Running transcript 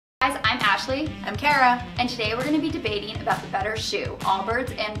guys, I'm Ashley. I'm Kara. And today we're going to be debating about the better shoe,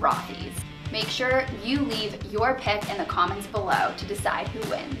 Allbirds and Rothy's. Make sure you leave your pick in the comments below to decide who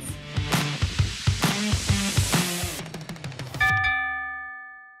wins.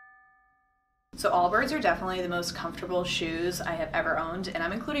 So Allbirds are definitely the most comfortable shoes I have ever owned, and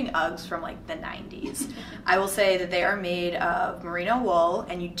I'm including Uggs from like the 90s. I will say that they are made of merino wool,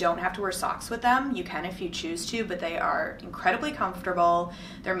 and you don't have to wear socks with them. You can if you choose to, but they are incredibly comfortable.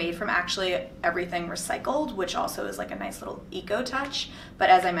 They're made from actually everything recycled, which also is like a nice little eco touch. But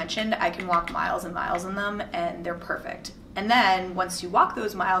as I mentioned, I can walk miles and miles in them, and they're perfect. And then once you walk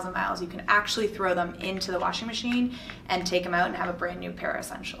those miles and miles, you can actually throw them into the washing machine and take them out and have a brand new pair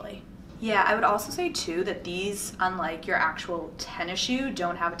essentially. Yeah, I would also say too that these, unlike your actual tennis shoe,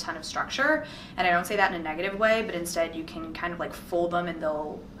 don't have a ton of structure. And I don't say that in a negative way, but instead you can kind of like fold them and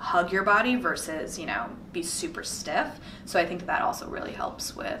they'll hug your body versus, you know, be super stiff. So I think that also really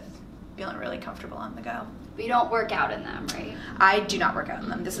helps with feeling really comfortable on the go. But you don't work out in them, right? I do not work out in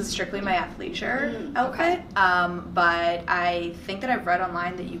them. This is strictly my athleisure outfit. Okay. But I think that I've read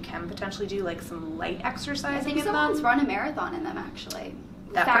online that you can potentially do like some light exercising I think in them. someone's run a marathon in them actually.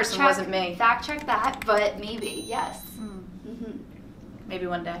 That person wasn't me. Fact check that, but maybe, yes. Maybe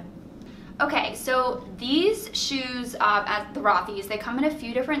one day. Okay, so these shoes at the Rothy's, they come in a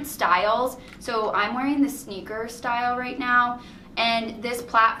few different styles. So I'm wearing the sneaker style right now, and this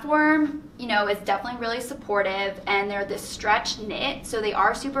platform, you know, is definitely really supportive, and they're this stretch knit, so they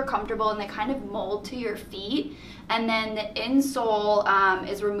are super comfortable and they kind of mold to your feet. And then the insole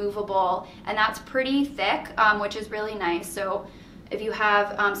is removable, and that's pretty thick, which is really nice. So if you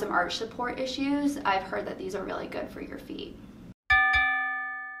have some arch support issues, I've heard that these are really good for your feet.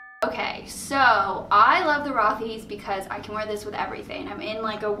 Okay, so I love the Rothy's because I can wear this with everything. I'm in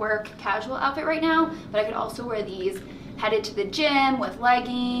like a work casual outfit right now, but I could also wear these headed to the gym with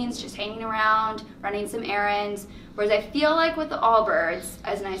leggings, just hanging around, running some errands. Whereas I feel like with the Allbirds,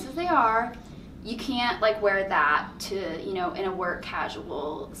 as nice as they are, you can't like wear that to, you know, in a work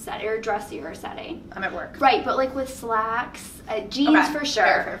casual setting or dressier setting. I'm at work. Right, but like with slacks, jeans for sure.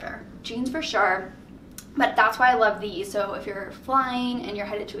 Fair. Jeans for sure. But that's why I love these. So if you're flying and you're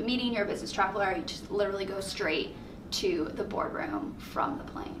headed to a meeting, you're a business traveler, you just literally go straight to the boardroom from the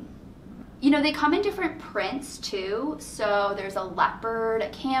plane. You know, they come in different prints too. So there's a leopard, a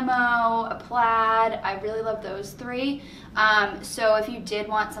camo, a plaid. I really love those three. So if you did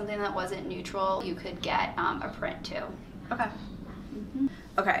want something that wasn't neutral, you could get a print too. Okay.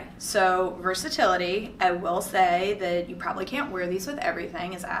 Okay, so versatility. I will say that you probably can't wear these with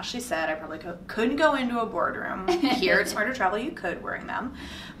everything. As Ashley said, I probably couldn't go into a boardroom. Here at SmarterTravel, you could wearing them,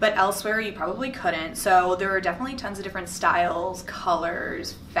 but elsewhere you probably couldn't. So there are definitely tons of different styles,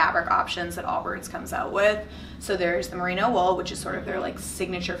 colors, fabric options that Allbirds comes out with. So there's the merino wool, which is sort of their like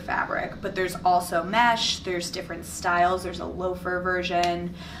signature fabric, but there's also mesh, there's different styles, there's a loafer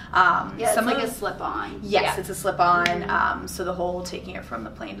version. Yeah, it's like a slip-on. Yes, yeah. It's a slip-on, so the whole taking it from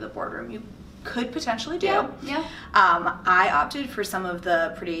the plane to the boardroom you could potentially do. Yeah. I opted for some of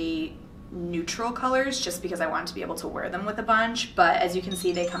the pretty neutral colors just because I wanted to be able to wear them with a bunch, but as you can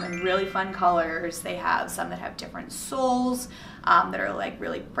see they come in really fun colors. They have some that have different soles that are like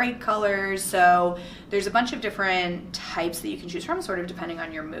really bright colors, so there's a bunch of different types that you can choose from sort of depending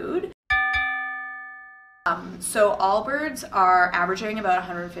on your mood. So Allbirds are averaging about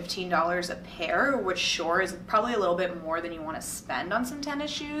 $115 a pair, which sure is probably a little bit more than you want to spend on some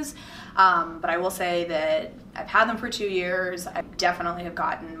tennis shoes. But I will say that I've had them for 2 years. I definitely have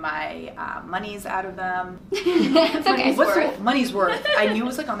gotten my monies out of them. Money's worth. I knew it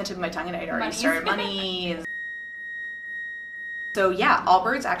was like on the tip of my tongue and I'd already started monies. So yeah,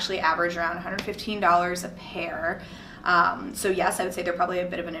 Allbirds actually average around $115 a pair. So yes, I would say they're probably a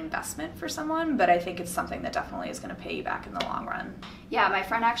bit of an investment for someone, but I think it's something that definitely is going to pay you back in the long run. Yeah, my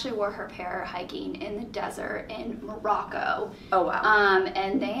friend actually wore her pair hiking in the desert in Morocco. Oh wow.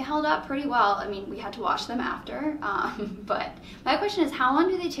 And they held up pretty well. I mean, we had to wash them after, but my question is, how long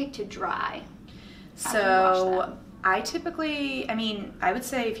do they take to dry? So I typically, I would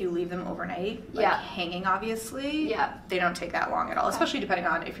say if you leave them overnight, like hanging obviously, they don't take that long at all, especially depending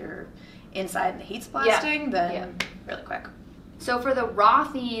on if you're inside and the heat's blasting, then really quick. So for the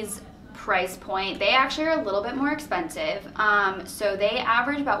Rothy's price point, they actually are a little bit more expensive. So they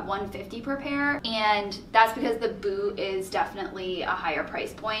average about $150 per pair, and that's because the boot is definitely a higher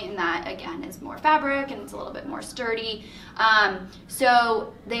price point, and that again is more fabric and it's a little bit more sturdy.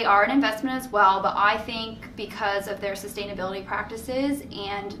 So they are an investment as well, but I think because of their sustainability practices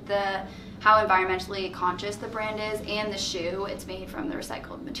and the how environmentally conscious the brand is, and the shoe. It's made from the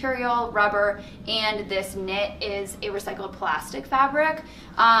recycled material, rubber, and this knit is a recycled plastic fabric.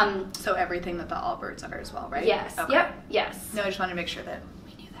 So everything that the Allbirds are as well, right? Yes. Okay. Yep. Yes. No, I just wanted to make sure that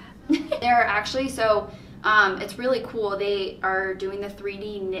we knew that. They're actually, so it's really cool. They are doing the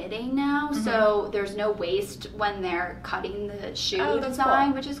 3D knitting now, so there's no waste when they're cutting the shoe design,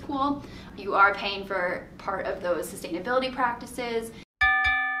 cool. which is cool. You are paying for part of those sustainability practices.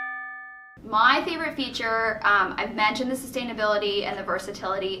 My favorite feature, I've mentioned the sustainability and the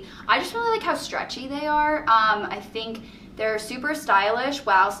versatility. I just really like how stretchy they are. I think they're super stylish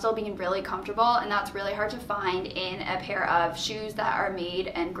while still being really comfortable, and that's really hard to find in a pair of shoes that are made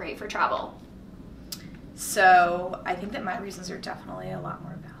and great for travel. So I think that my reasons are definitely a lot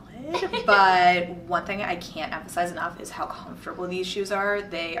more valid, but one thing I can't emphasize enough is how comfortable these shoes are.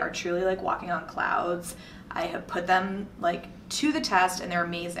 They are truly like walking on clouds. I have put them like to the test and they're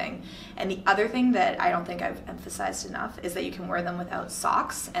amazing. And the other thing that I don't think I've emphasized enough is that you can wear them without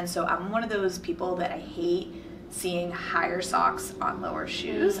socks. And so I'm one of those people that I hate seeing higher socks on lower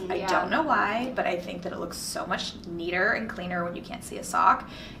shoes. Yeah. I don't know why, but I think that it looks so much neater and cleaner when you can't see a sock.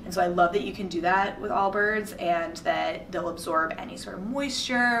 And so I love that you can do that with Allbirds, and that they'll absorb any sort of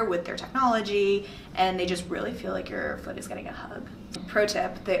moisture with their technology, and they just really feel like your foot is getting a hug. Pro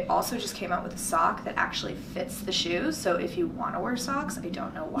tip, they also just came out with a sock that actually fits the shoes. So if you want to wear socks, I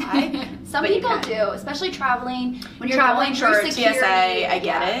don't know why. Some people do, especially traveling. When you're traveling going through for security, TSA, I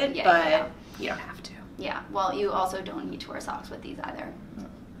get it, but you don't have to. Yeah, well, you also don't need to wear socks with these either.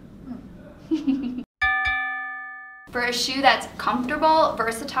 For a shoe that's comfortable,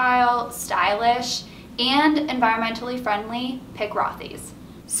 versatile, stylish, and environmentally friendly, pick Rothy's.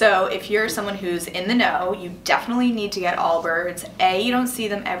 So if you're someone who's in the know, you definitely need to get Allbirds. A, you don't see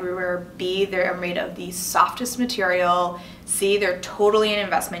them everywhere. B, they're made of the softest material. C, they're totally an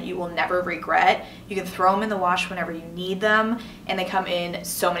investment you will never regret. You can throw them in the wash whenever you need them, and they come in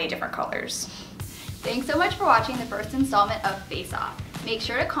so many different colors. Thanks so much for watching the first installment of Face Off. Make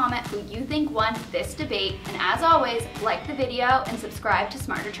sure to comment who you think won this debate, and as always, like the video and subscribe to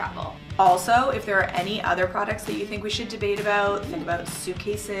SmarterTravel. Also, if there are any other products that you think we should debate about, think about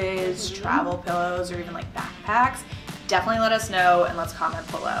suitcases, travel pillows, or even like backpacks, definitely let us know and let's comment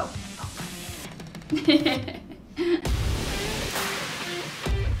below.